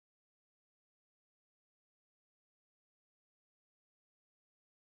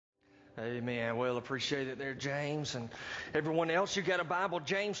Amen. Well, appreciate it there, James. And everyone else, you got a Bible,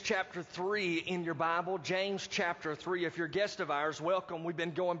 James chapter 3 in your Bible. James chapter 3. If you're a guest of ours, welcome. We've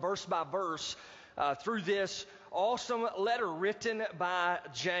been going verse by verse through this awesome letter written by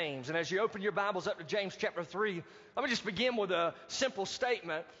James. And as you open your Bibles up to James chapter 3, let me just begin with a simple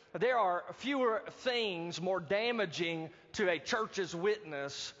statement. There are fewer things more damaging to a church's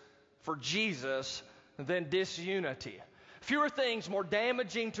witness for Jesus than disunity. Fewer things more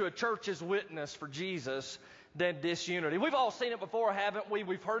damaging to a church's witness for Jesus than disunity. We've all seen it before, haven't we?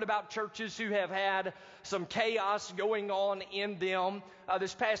 We've heard about churches who have had some chaos going on in them.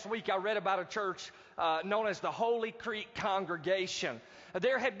 This past week I read about a church known as the Holy Creek Congregation.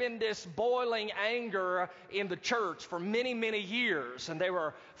 There had been this boiling anger in the church for many, many years, and they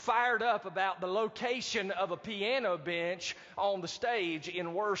were fired up about the location of a piano bench on the stage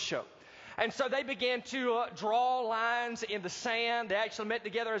in worship. And so they began to draw lines in the sand. They actually met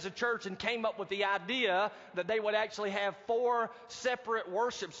together as a church and came up with the idea that they would actually have 4 separate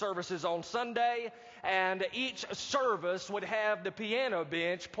worship services on Sunday, and each service would have the piano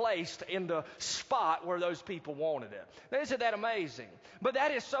bench placed in the spot where those people wanted it. Now, isn't that amazing? But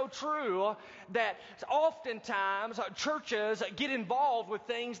that is so true that oftentimes churches get involved with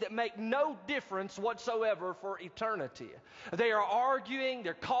things that make no difference whatsoever for eternity. They are arguing,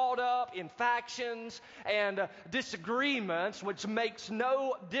 they're caught up in factions and disagreements, which makes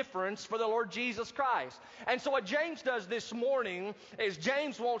no difference for the Lord Jesus Christ. And so what James does this morning is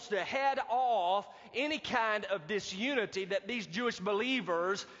James wants to head off any kind of disunity that these Jewish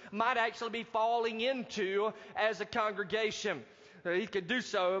believers might actually be falling into as a congregation. He could do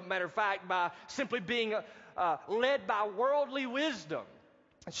so, matter of fact, by simply being led by worldly wisdom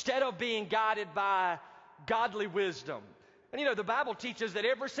instead of being guided by godly wisdom. And you know, the Bible teaches that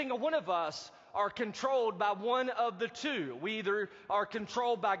every single one of us are controlled by one of the two. We either are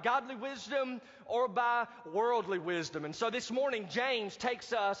controlled by godly wisdom or by worldly wisdom. And so this morning, James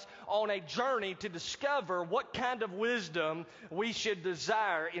takes us on a journey to discover what kind of wisdom we should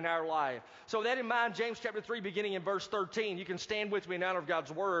desire in our life. So with that in mind, James chapter 3, beginning in verse 13, you can stand with me in honor of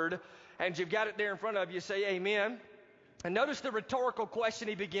God's word. And you've got it there in front of you. Say amen. And notice the rhetorical question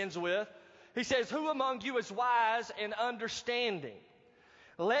he begins with. He says, "Who among you is wise and understanding?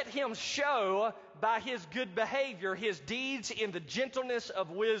 Let him show by his good behavior his deeds in the gentleness of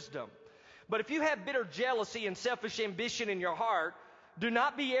wisdom. But if you have bitter jealousy and selfish ambition in your heart, do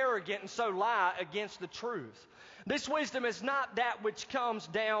not be arrogant and so lie against the truth. This wisdom is not that which comes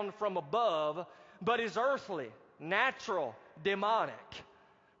down from above, but is earthly, natural, demonic.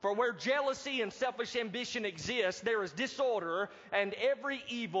 For where jealousy and selfish ambition exist, there is disorder and every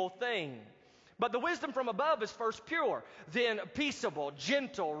evil thing. But the wisdom from above is first pure, then peaceable,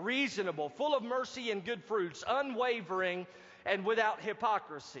 gentle, reasonable, full of mercy and good fruits, unwavering and without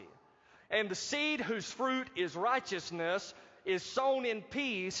hypocrisy. And the seed whose fruit is righteousness is sown in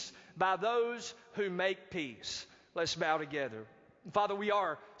peace by those who make peace." Let's bow together. Father, we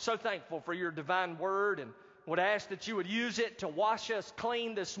are so thankful for your divine word, and would ask that you would use it to wash us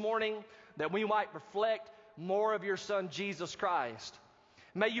clean this morning, that we might reflect more of your Son, Jesus Christ.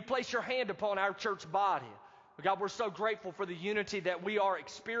 May you place your hand upon our church body. God, we're so grateful for the unity that we are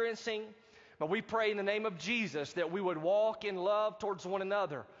experiencing. But we pray in the name of Jesus that we would walk in love towards one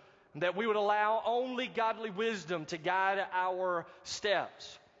another, and that we would allow only godly wisdom to guide our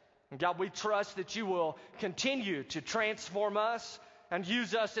steps. And God, we trust that you will continue to transform us and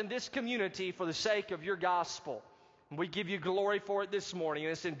use us in this community for the sake of your gospel. And we give you glory for it this morning.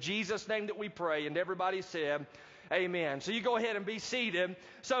 And it's in Jesus' name that we pray. And everybody said, amen. So you go ahead and be seated.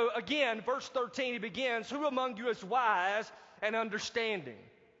 So again, verse 13, he begins, "Who among you is wise and understanding?"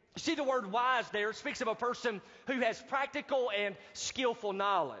 You see the word wise there. It speaks of a person who has practical and skillful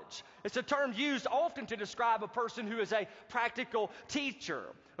knowledge. It's a term used often to describe a person who is a practical teacher.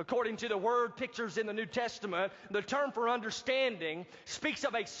 According to the word pictures in the New Testament, the term for understanding speaks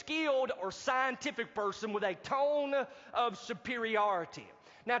of a skilled or scientific person with a tone of superiority.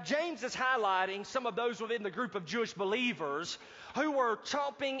 Now, James is highlighting some of those within the group of Jewish believers who were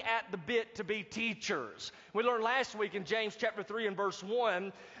chomping at the bit to be teachers. We learned last week in James chapter 3 and verse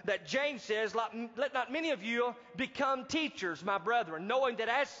 1 that James says, "Let not many of you become teachers, my brethren, knowing that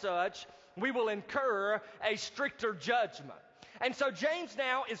as such we will incur a stricter judgment." And so James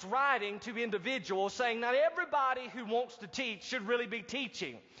now is writing to individuals saying not everybody who wants to teach should really be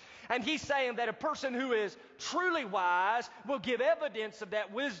teaching. And he's saying that a person who is truly wise will give evidence of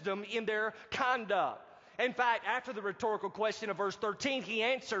that wisdom in their conduct. In fact, after the rhetorical question of verse 13, he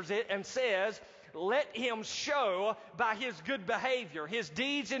answers it and says, let him show by his good behavior, his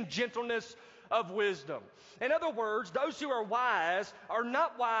deeds and gentleness of wisdom. In other words, those who are wise are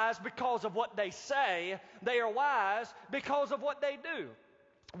not wise because of what they say. They are wise because of what they do.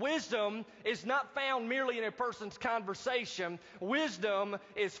 Wisdom is not found merely in a person's conversation. Wisdom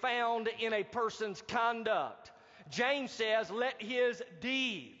is found in a person's conduct. James says, let his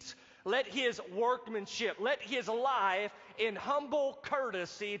deeds, let his workmanship, let his life in humble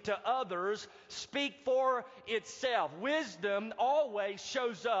courtesy to others speak for itself. Wisdom always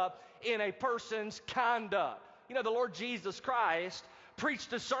shows up in a person's conduct. You know, the Lord Jesus Christ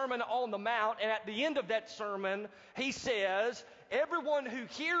preached a sermon on the Mount, and at the end of that sermon, he says, everyone who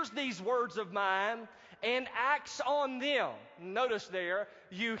hears these words of mine and acts on them. Notice there,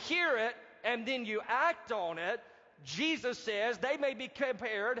 you hear it and then you act on it. Jesus says they may be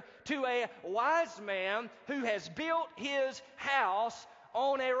compared to a wise man who has built his house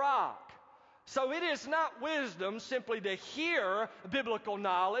on a rock. So it is not wisdom simply to hear biblical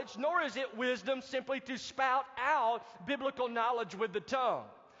knowledge, nor is it wisdom simply to spout out biblical knowledge with the tongue.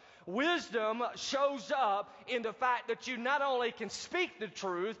 Wisdom shows up in the fact that you not only can speak the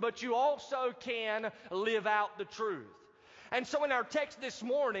truth, but you also can live out the truth. And so in our text this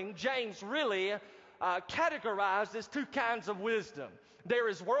morning, James really categorizes two kinds of wisdom. There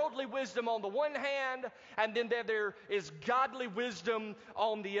is worldly wisdom on the one hand, and then there is godly wisdom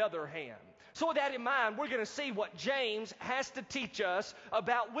on the other hand. So with that in mind, we're going to see what James has to teach us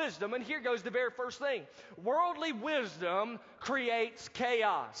about wisdom. And here goes the very first thing. Worldly wisdom creates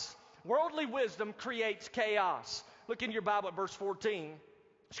chaos. Worldly wisdom creates chaos. Look in your Bible at verse 14.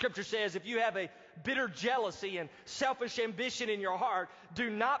 Scripture says, if you have a bitter jealousy and selfish ambition in your heart, do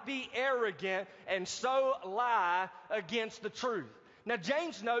not be arrogant and so lie against the truth. Now,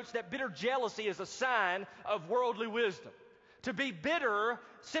 James notes that bitter jealousy is a sign of worldly wisdom. To be bitter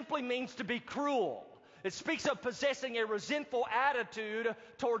simply means to be cruel. It speaks of possessing a resentful attitude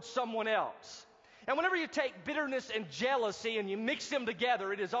towards someone else. And whenever you take bitterness and jealousy and you mix them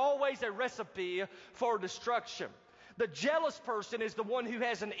together, it is always a recipe for destruction. The jealous person is the one who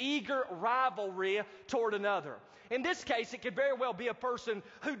has an eager rivalry toward another. In this case, it could very well be a person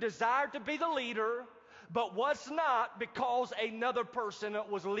who desired to be the leader, but was not because another person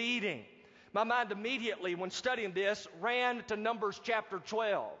was leading. My mind immediately, when studying this, ran to Numbers chapter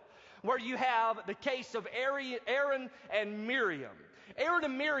 12, where you have the case of Aaron and Miriam. Aaron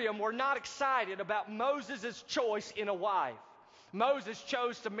and Miriam were not excited about Moses' choice in a wife. Moses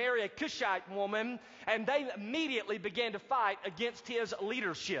chose to marry a Cushite woman, and they immediately began to fight against his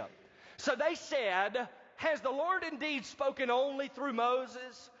leadership. So they said, has the Lord indeed spoken only through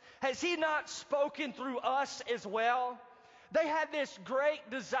Moses? Has he not spoken through us as well? They had this great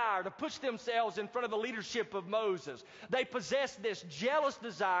desire to push themselves in front of the leadership of Moses. They possessed this jealous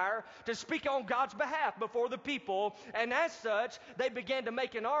desire to speak on God's behalf before the people, and as such, they began to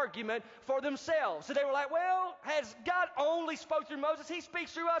make an argument for themselves. So they were like, well, has God only spoke through Moses? He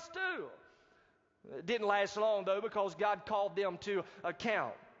speaks through us too. It didn't last long, though, because God called them to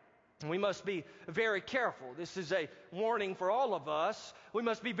account. We must be very careful. This is a warning for all of us. We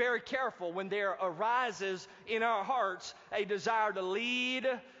must be very careful when there arises in our hearts a desire to lead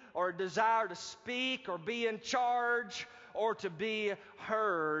or a desire to speak or be in charge or to be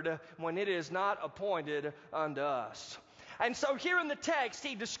heard when it is not appointed unto us. And so here in the text,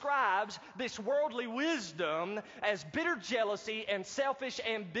 he describes this worldly wisdom as bitter jealousy and selfish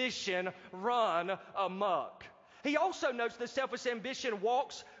ambition run amok. He also notes that selfish ambition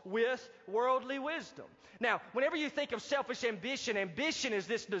walks with worldly wisdom. Now, whenever you think of selfish ambition, ambition is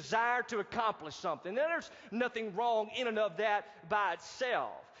this desire to accomplish something. Now, there's nothing wrong in and of that by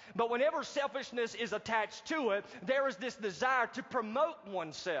itself. But whenever selfishness is attached to it, there is this desire to promote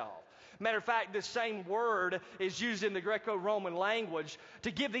oneself. Matter of fact, this same word is used in the Greco-Roman language to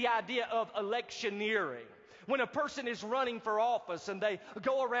give the idea of electioneering. When a person is running for office and they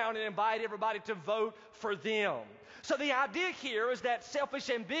go around and invite everybody to vote for them. So the idea here is that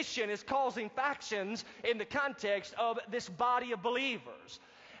selfish ambition is causing factions in the context of this body of believers.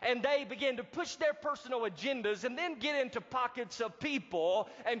 And they begin to push their personal agendas and then get into pockets of people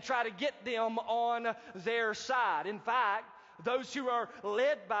and try to get them on their side. In fact, those who are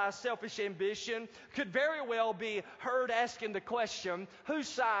led by selfish ambition could very well be heard asking the question, whose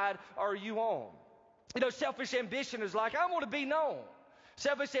side are you on? You know, selfish ambition is like, I want to be known.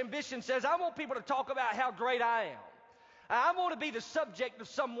 Selfish ambition says, I want people to talk about how great I am. I want to be the subject of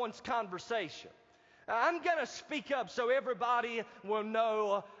someone's conversation. I'm going to speak up so everybody will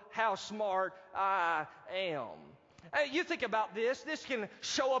know how smart I am. You think about this. This can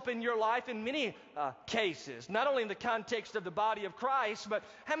show up in your life in many cases, not only in the context of the body of Christ, but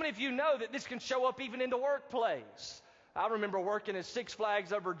how many of you know that this can show up even in the workplace? I remember working at Six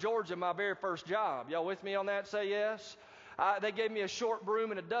Flags over Georgia, my very first job. Y'all with me on that? Say yes. They gave me a short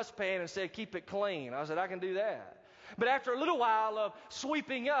broom and a dustpan and said, keep it clean. I said, I can do that. But after a little while of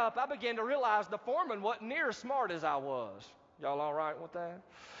sweeping up, I began to realize the foreman wasn't near as smart as I was. Y'all all right with that?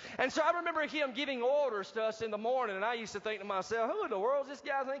 And so I remember him giving orders to us in the morning, and I used to think to myself, who in the world does this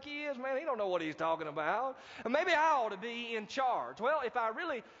guy think he is? Man, he don't know what he's talking about. And maybe I ought to be in charge. Well, if I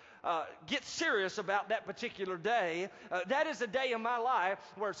really get serious about that particular day, that is a day in my life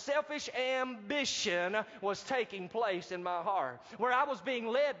where selfish ambition was taking place in my heart, where I was being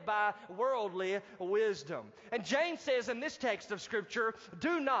led by worldly wisdom. And James says in this text of Scripture,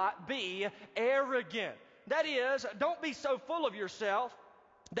 do not be arrogant. That is, don't be so full of yourself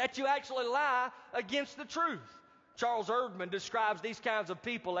that you actually lie against the truth. Charles Erdman describes these kinds of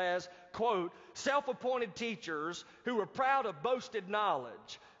people as, quote, self-appointed teachers who are proud of boasted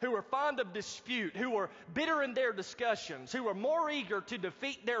knowledge, who are fond of dispute, who are bitter in their discussions, who are more eager to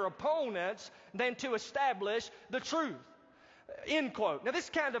defeat their opponents than to establish the truth. End quote. Now, this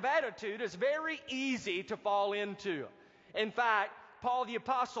kind of attitude is very easy to fall into. In fact, Paul the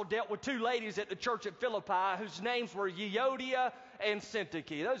Apostle dealt with two ladies at the church at Philippi whose names were Euodia and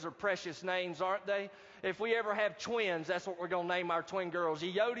Syntyche. Those are precious names, aren't they? If we ever have twins, that's what we're going to name our twin girls,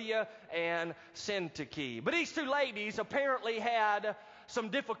 Euodia and Syntyche. But these two ladies apparently had some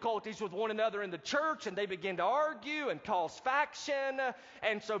difficulties with one another in the church, and they began to argue and cause faction.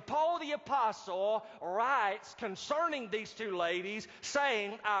 And so Paul the Apostle writes concerning these two ladies,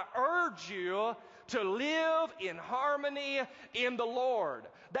 saying, I urge you to live in harmony in the Lord.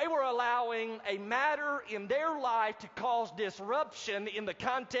 They were allowing a matter in their life to cause disruption in the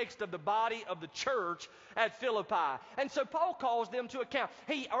context of the body of the church at Philippi. And so Paul calls them to account.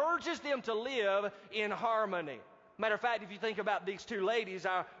 He urges them to live in harmony. Matter of fact, if you think about these two ladies,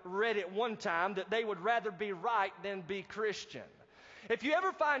 I read at one time that they would rather be right than be Christian. If you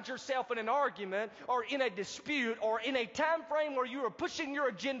ever find yourself in an argument or in a dispute or in a time frame where you are pushing your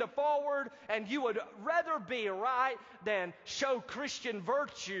agenda forward and you would rather be right than show Christian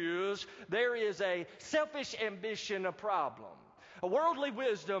virtues, there is a selfish ambition a problem. A worldly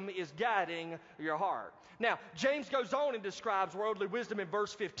wisdom is guiding your heart. Now, James goes on and describes worldly wisdom in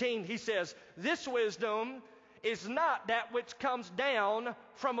verse 15. He says, this wisdom is not that which comes down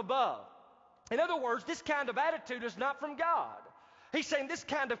from above. In other words, this kind of attitude is not from God. He's saying this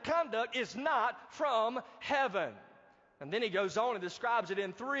kind of conduct is not from heaven. And then he goes on and describes it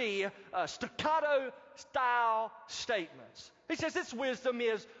in three staccato-style statements. He says this wisdom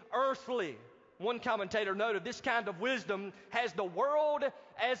is earthly. One commentator noted this kind of wisdom has the world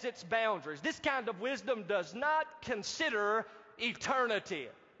as its boundaries. This kind of wisdom does not consider eternity.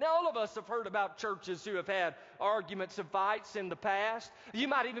 Now, all of us have heard about churches who have had arguments and fights in the past. You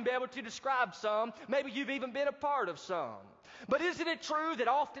might even be able to describe some. Maybe you've even been a part of some. But isn't it true that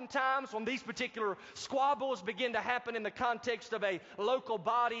oftentimes when these particular squabbles begin to happen in the context of a local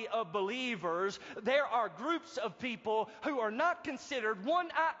body of believers, there are groups of people who are not considered one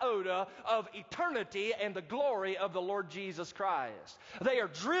iota of eternity and the glory of the Lord Jesus Christ. They are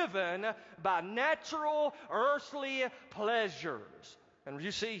driven by natural, earthly pleasures. And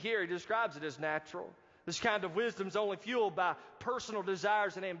you see here, he describes it as natural. This kind of wisdom is only fueled by personal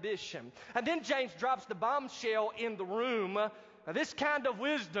desires and ambition. And then James drops the bombshell in the room. Now, this kind of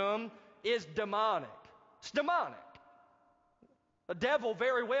wisdom is demonic. It's demonic. The devil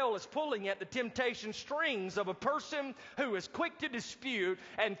very well is pulling at the temptation strings of a person who is quick to dispute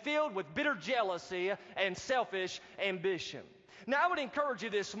and filled with bitter jealousy and selfish ambition. Now, I would encourage you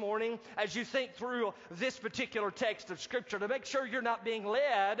this morning, as you think through this particular text of Scripture, to make sure you're not being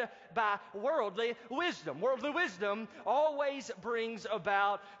led by worldly wisdom. Worldly wisdom always brings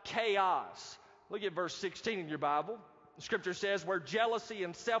about chaos. Look at verse 16 in your Bible. The Scripture says, where jealousy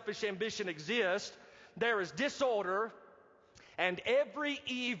and selfish ambition exist, there is disorder and every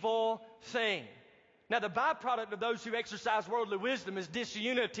evil thing. Now, the byproduct of those who exercise worldly wisdom is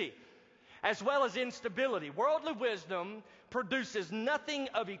disunity, as well as instability. Worldly wisdom produces nothing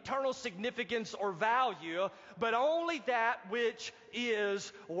of eternal significance or value, but only that which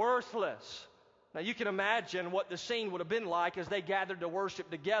is worthless. Now, you can imagine what the scene would have been like as they gathered to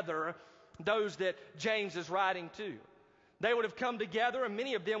worship together, those that James is writing to. They would have come together, and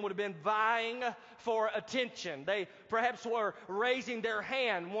many of them would have been vying for attention. They perhaps were raising their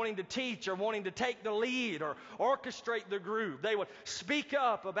hand, wanting to teach or wanting to take the lead or orchestrate the group. They would speak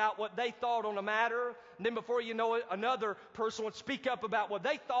up about what they thought on a matter, and then before you know it, another person would speak up about what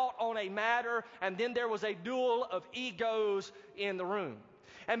they thought on a matter, and then there was a duel of egos in the room.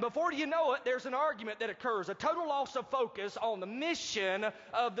 And before you know it, there's an argument that occurs, a total loss of focus on the mission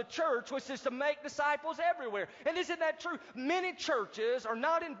of the church, which is to make disciples everywhere. And isn't that true? Many churches are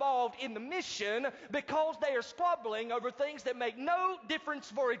not involved in the mission because they are squabbling over things that make no difference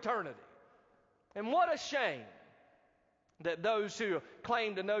for eternity. And what a shame that those who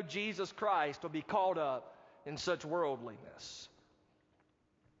claim to know Jesus Christ will be caught up in such worldliness.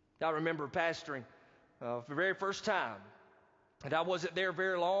 I remember pastoring for the very first time. And I wasn't there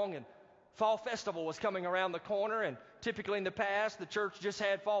very long, and Fall Festival was coming around the corner, and typically in the past, the church just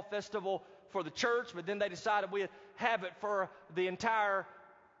had Fall Festival for the church, but then they decided we'd have it for the entire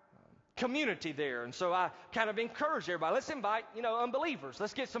community there. And so I kind of encouraged everybody, let's invite, unbelievers.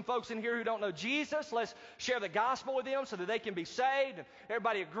 Let's get some folks in here who don't know Jesus. Let's share the gospel with them so that they can be saved. And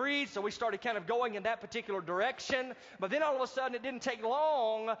everybody agreed, so we started kind of going in that particular direction. But then all of a sudden, it didn't take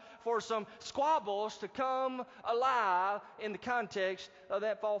long for some squabbles to come alive in the context of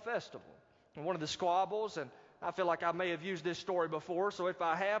that fall festival. And one of the squabbles, and I feel like I may have used this story before, so if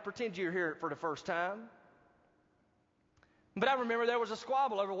I have, pretend you're here for the first time. But I remember there was a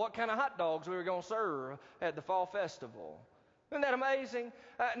squabble over what kind of hot dogs we were going to serve at the fall festival. Isn't that amazing?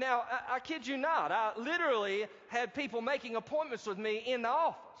 Now, I kid you not, I literally had people making appointments with me in the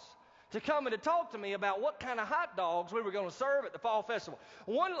office to come and to talk to me about what kind of hot dogs we were going to serve at the fall festival.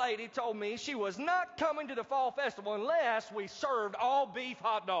 One lady told me she was not coming to the fall festival unless we served all beef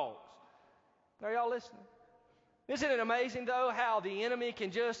hot dogs. Are y'all listening? Isn't it amazing, though, how the enemy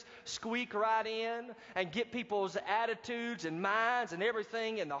can just squeak right in and get people's attitudes and minds and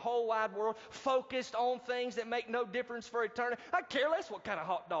everything in the whole wide world focused on things that make no difference for eternity? I care less what kind of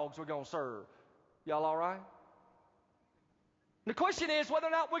hot dogs we're going to serve. Y'all all right? The question is whether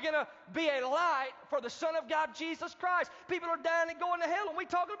or not we're going to be a light for the Son of God, Jesus Christ. People are dying and going to hell, and we're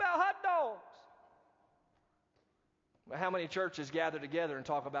talking about hot dogs. Well, how many churches gather together and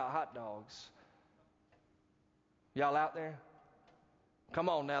talk about hot dogs? Y'all out there? Come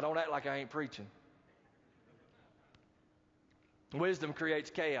on now, don't act like I ain't preaching. Wisdom creates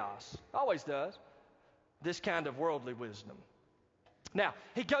chaos. Always does. This kind of worldly wisdom. Now,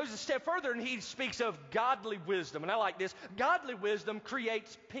 he goes a step further and he speaks of godly wisdom. And I like this. Godly wisdom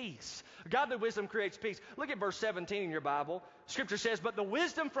creates peace. Godly wisdom creates peace. Look at verse 17 in your Bible. Scripture says, but the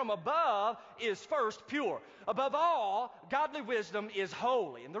wisdom from above is first pure. Above all, godly wisdom is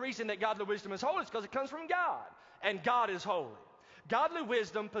holy. And the reason that godly wisdom is holy is because it comes from God. And God is holy. Godly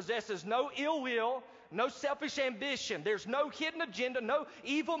wisdom possesses no ill will, no selfish ambition. There's no hidden agenda, no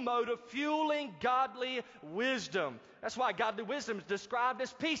evil motive fueling godly wisdom. That's why godly wisdom is described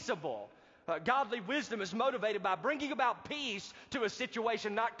as peaceable. Godly wisdom is motivated by bringing about peace to a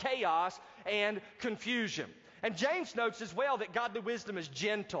situation, not chaos and confusion. And James notes as well that godly wisdom is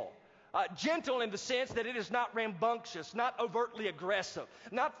gentle. Gentle in the sense that it is not rambunctious, not overtly aggressive,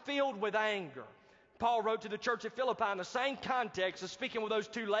 not filled with anger. Paul wrote to the church at Philippi in the same context as speaking with those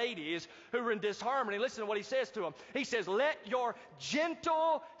two ladies who were in disharmony. Listen to what he says to them. He says, let your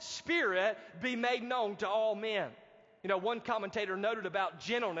gentle spirit be made known to all men. One commentator noted about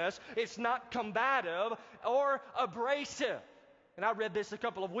gentleness, it's not combative or abrasive. And I read this a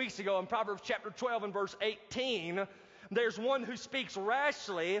couple of weeks ago in Proverbs chapter 12 and verse 18. There's one who speaks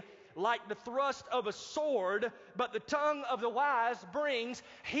rashly like the thrust of a sword, but the tongue of the wise brings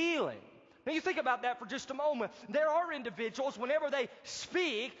healing. Now you think about that for just a moment. There are individuals, whenever they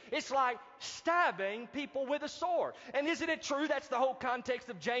speak, it's like stabbing people with a sword. And isn't it true? That's the whole context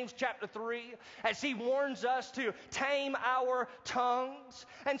of James chapter 3, as he warns us to tame our tongues.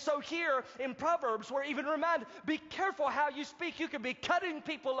 And so here in Proverbs, we're even reminded, be careful how you speak. You could be cutting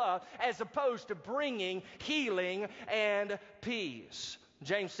people up as opposed to bringing healing and peace.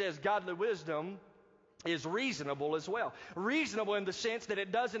 James says godly wisdom is reasonable as well. Reasonable in the sense that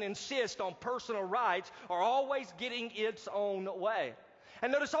it doesn't insist on personal rights or always getting its own way.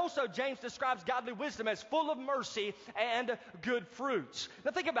 And notice also James describes godly wisdom as full of mercy and good fruits. Now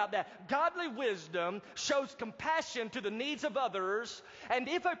think about that. Godly wisdom shows compassion to the needs of others, and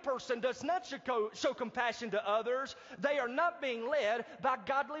if a person does not show compassion to others, they are not being led by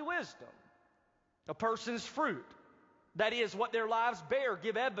godly wisdom. A person's fruit, that is, what their lives bear,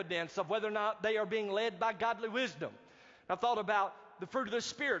 give evidence of whether or not they are being led by godly wisdom. I've thought about the fruit of the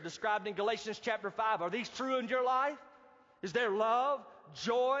Spirit described in Galatians chapter 5. Are these true in your life? Is there love,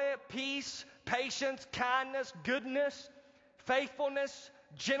 joy, peace, patience, kindness, goodness? faithfulness,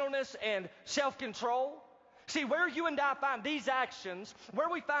 gentleness, and self-control. See, where you and I find these actions, where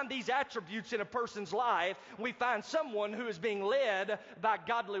we find these attributes in a person's life, we find someone who is being led by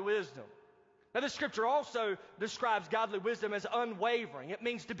godly wisdom. Now, this scripture also describes godly wisdom as unwavering. It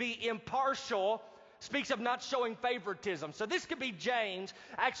means to be impartial, speaks of not showing favoritism. So this could be James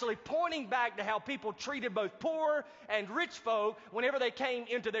actually pointing back to how people treated both poor and rich folk whenever they came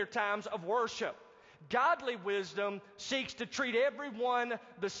into their times of worship. Godly wisdom seeks to treat everyone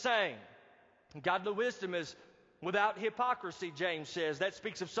the same. Godly wisdom is without hypocrisy, James says. That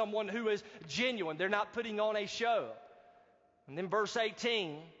speaks of someone who is genuine. They're not putting on a show. And then verse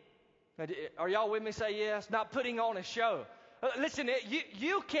 18, are y'all with me? Say yes. Not putting on a show. Listen,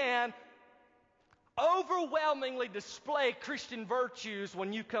 you can overwhelmingly display Christian virtues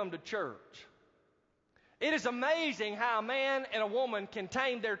when you come to church. It is amazing how a man and a woman can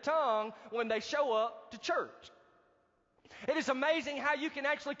tame their tongue when they show up to church. It is amazing how you can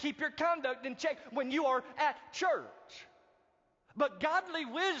actually keep your conduct in check when you are at church. But godly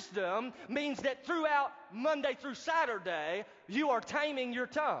wisdom means that throughout Monday through Saturday, you are taming your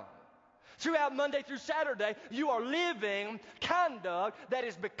tongue. Throughout Monday through Saturday, you are living conduct that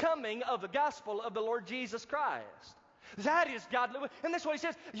is becoming of the gospel of the Lord Jesus Christ. That is godly wisdom. And that's what he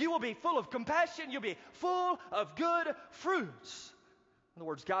says. You will be full of compassion. You'll be full of good fruits. In other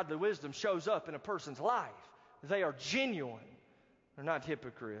words, godly wisdom shows up in a person's life. They are genuine. They're not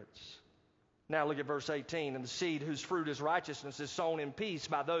hypocrites. Now look at verse 18. And the seed whose fruit is righteousness is sown in peace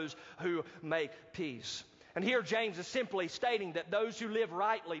by those who make peace. And here James is simply stating that those who live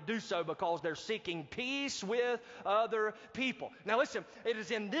rightly do so because they're seeking peace with other people. Now listen, it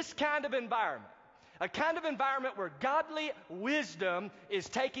is in this kind of environment, a kind of environment where godly wisdom is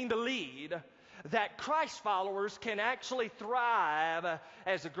taking the lead, that Christ followers can actually thrive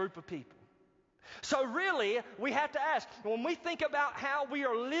as a group of people. So really, we have to ask, when we think about how we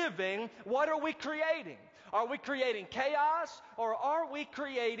are living, what are we creating? Are we creating chaos or are we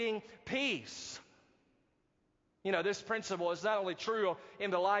creating peace? You know, this principle is not only true in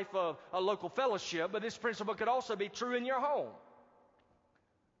the life of a local fellowship, but this principle could also be true in your home.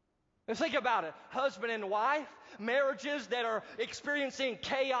 And think about it. Husband and wife, marriages that are experiencing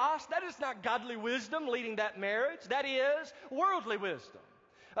chaos, that is not godly wisdom leading that marriage. That is worldly wisdom.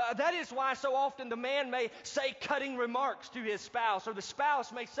 That is why so often the man may say cutting remarks to his spouse, or the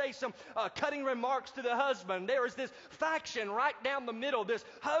spouse may say some cutting remarks to the husband. There is this faction right down the middle, this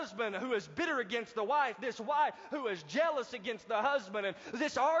husband who is bitter against the wife, this wife who is jealous against the husband, and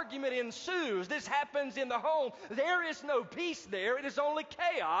this argument ensues. This happens in the home. There is no peace there. It is only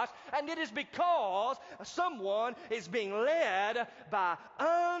chaos, and it is because someone is being led by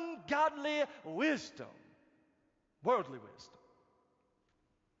ungodly wisdom, worldly wisdom.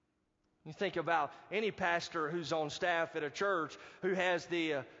 You think about any pastor who's on staff at a church who has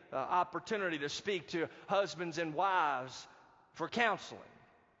the opportunity to speak to husbands and wives for counseling.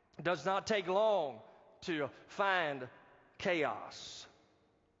 It does not take long to find chaos.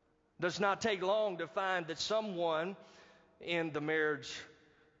 It does not take long to find that someone in the marriage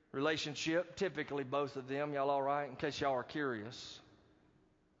relationship, typically both of them, y'all all right, in case y'all are curious,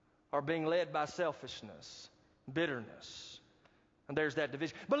 are being led by selfishness, bitterness. And there's that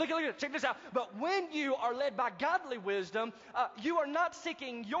division. But look at it. Check this out. But when you are led by godly wisdom, you are not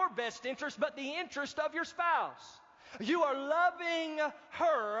seeking your best interest, but the interest of your spouse. You are loving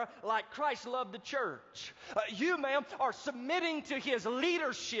her like Christ loved the church. You, ma'am, are submitting to his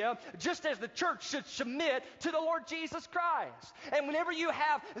leadership just as the church should submit to the Lord Jesus Christ. And whenever you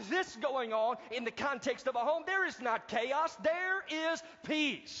have this going on in the context of a home, there is not chaos. There is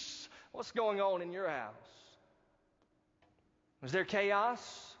peace. What's going on in your house? Is there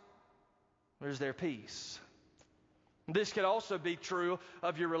chaos or is there peace? This could also be true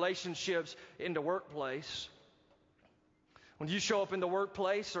of your relationships in the workplace. When you show up in the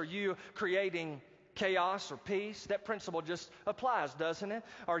workplace, are you creating chaos or peace? That principle just applies, doesn't it?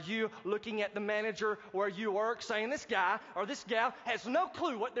 Are you looking at the manager where you work saying, this guy or this gal has no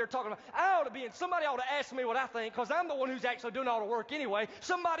clue what they're talking about. I ought to be, and somebody ought to ask me what I think because I'm the one who's actually doing all the work anyway.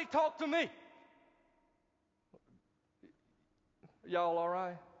 Somebody talk to me. Y'all all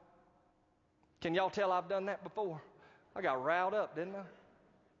right? Can y'all tell I've done that before? I got riled up, didn't I?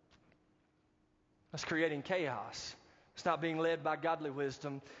 That's creating chaos. It's not being led by godly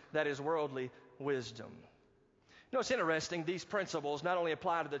wisdom. That is worldly wisdom. You know, it's interesting. These principles not only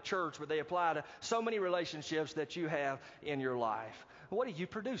apply to the church, but they apply to so many relationships that you have in your life. What are you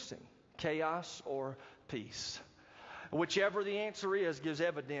producing? Chaos or peace? Whichever the answer is gives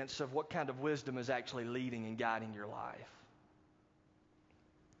evidence of what kind of wisdom is actually leading and guiding your life.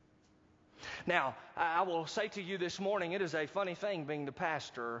 Now, I will say to you this morning, it is a funny thing being the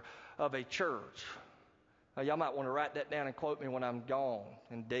pastor of a church. Y'all might want to write that down and quote me when I'm gone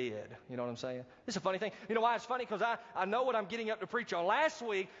and dead. You know what I'm saying? It's a funny thing. You know why it's funny? Because I know what I'm getting up to preach on. Last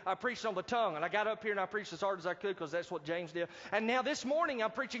week, I preached on the tongue, and I got up here and I preached as hard as I could because that's what James did. And now this morning,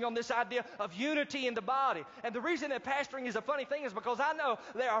 I'm preaching on this idea of unity in the body. And the reason that pastoring is a funny thing is because I know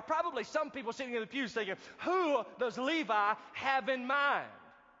there are probably some people sitting in the pews thinking, who does Levi have in mind?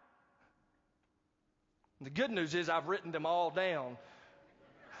 The good news is I've written them all down.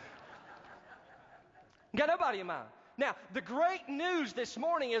 Got nobody in mind. Now, the great news this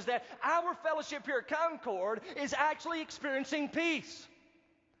morning is that our fellowship here at Concord is actually experiencing peace.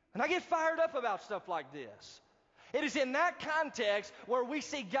 And I get fired up about stuff like this. It is in that context where we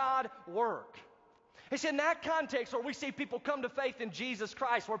see God work. It's in that context where we see people come to faith in Jesus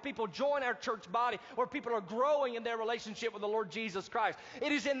Christ, where people join our church body, where people are growing in their relationship with the Lord Jesus Christ.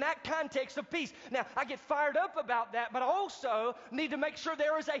 It is in that context of peace. Now, I get fired up about that, but I also need to make sure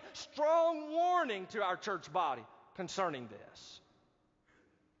there is a strong warning to our church body concerning this.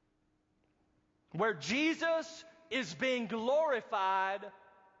 Where Jesus is being glorified,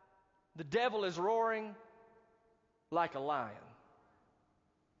 the devil is roaring like a lion.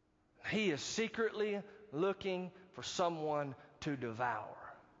 He is secretly looking for someone to devour.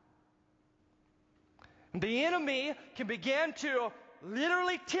 The enemy can begin to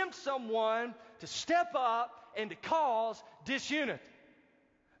literally tempt someone to step up and to cause disunity.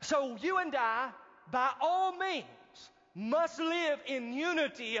 So you and I, by all means, must live in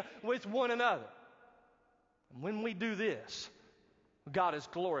unity with one another. And when we do this, God is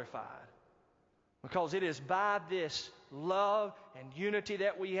glorified. Because it is by this love and unity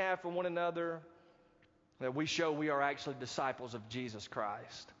that we have for one another that we show we are actually disciples of Jesus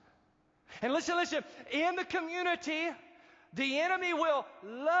Christ. And listen, in the community, the enemy will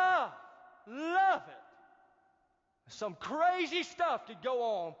love it. Some crazy stuff could go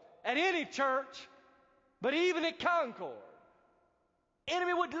on at any church, but even at Concord.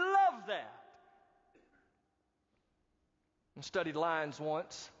 Enemy would love that. I studied lions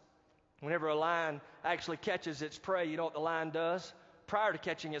once. Whenever a lion actually catches its prey, you know what the lion does? Prior to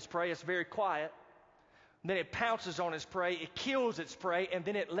catching its prey, it's very quiet. Then it pounces on its prey, it kills its prey, and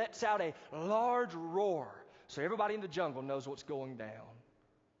then it lets out a large roar. So everybody in the jungle knows what's going down.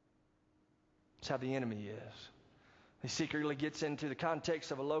 That's how the enemy is. He secretly gets into the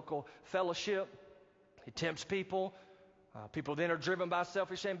context of a local fellowship. He tempts people. People then are driven by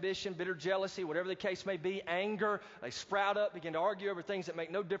selfish ambition, bitter jealousy, whatever the case may be, anger. They sprout up, begin to argue over things that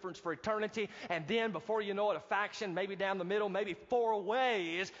make no difference for eternity. And then, before you know it, a faction, maybe down the middle, maybe 4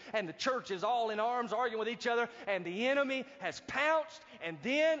 ways, and the church is all in arms arguing with each other, and the enemy has pounced, and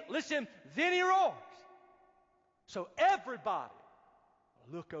then, listen, then he roars. So everybody,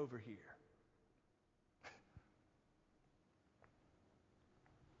 look over here.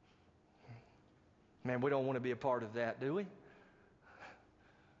 Man, we don't want to be a part of that, do we?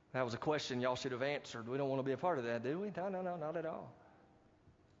 That was a question y'all should have answered. We don't want to be a part of that, do we? No, not at all.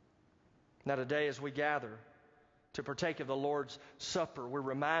 Now today as we gather to partake of the Lord's Supper, we're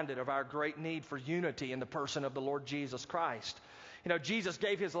reminded of our great need for unity in the person of the Lord Jesus Christ. You know, Jesus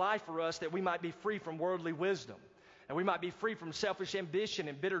gave His life for us that we might be free from worldly wisdom. And we might be free from selfish ambition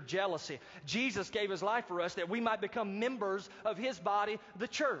and bitter jealousy. Jesus gave His life for us that we might become members of His body, the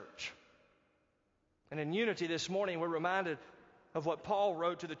church. And in unity this morning, we're reminded of what Paul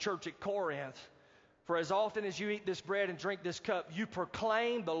wrote to the church at Corinth. For as often as you eat this bread and drink this cup, you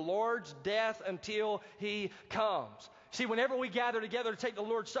proclaim the Lord's death until He comes. See, whenever we gather together to take the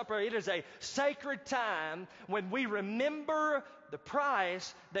Lord's Supper, it is a sacred time when we remember the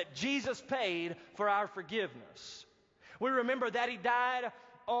price that Jesus paid for our forgiveness. We remember that He died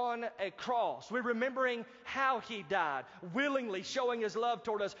on a cross. We're remembering how He died, willingly showing His love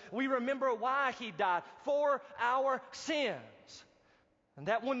toward us. We remember why He died, for our sins. And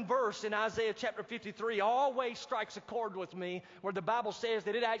that one verse in Isaiah chapter 53 always strikes a chord with me, where the Bible says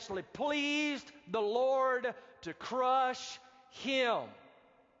that it actually pleased the Lord to crush Him.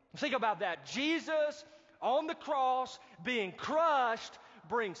 Think about that. Jesus on the cross being crushed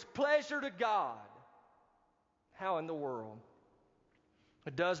brings pleasure to God. How in the world?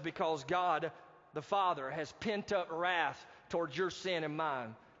 It does because God, the Father, has pent up wrath towards your sin and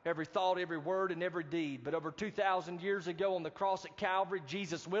mine. Every thought, every word, and every deed. But over 2,000 years ago on the cross at Calvary,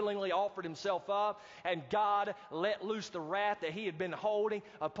 Jesus willingly offered Himself up, and God let loose the wrath that He had been holding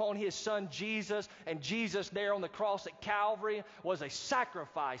upon His Son Jesus. And Jesus there on the cross at Calvary was a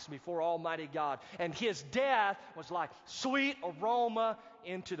sacrifice before Almighty God. And His death was like sweet aroma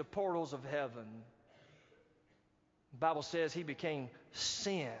into the portals of heaven. The Bible says He became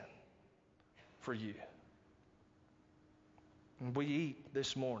sin for you. And we eat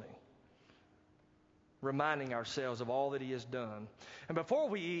this morning, reminding ourselves of all that he has done. And before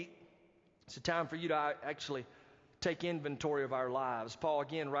we eat, it's a time for you to actually take inventory of our lives. Paul,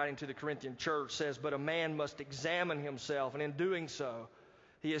 again, writing to the Corinthian church, says, "But a man must examine himself, and in doing so,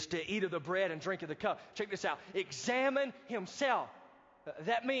 he is to eat of the bread and drink of the cup." Check this out. Examine himself.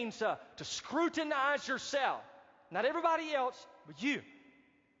 That means to scrutinize yourself. Not everybody else, but you.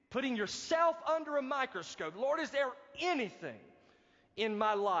 Putting yourself under a microscope. Lord, is there anything in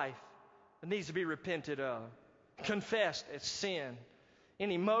my life that needs to be repented of, confessed as sin?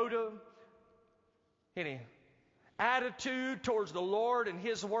 Any motive, any attitude towards the Lord and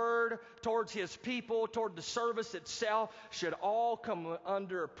His Word, towards His people, toward the service itself, should all come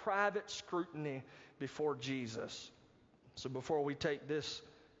under private scrutiny before Jesus. So before we take this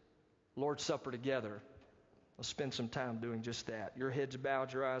Lord's Supper together, let's spend some time doing just that. Your heads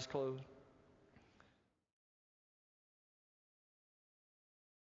bowed, your eyes closed.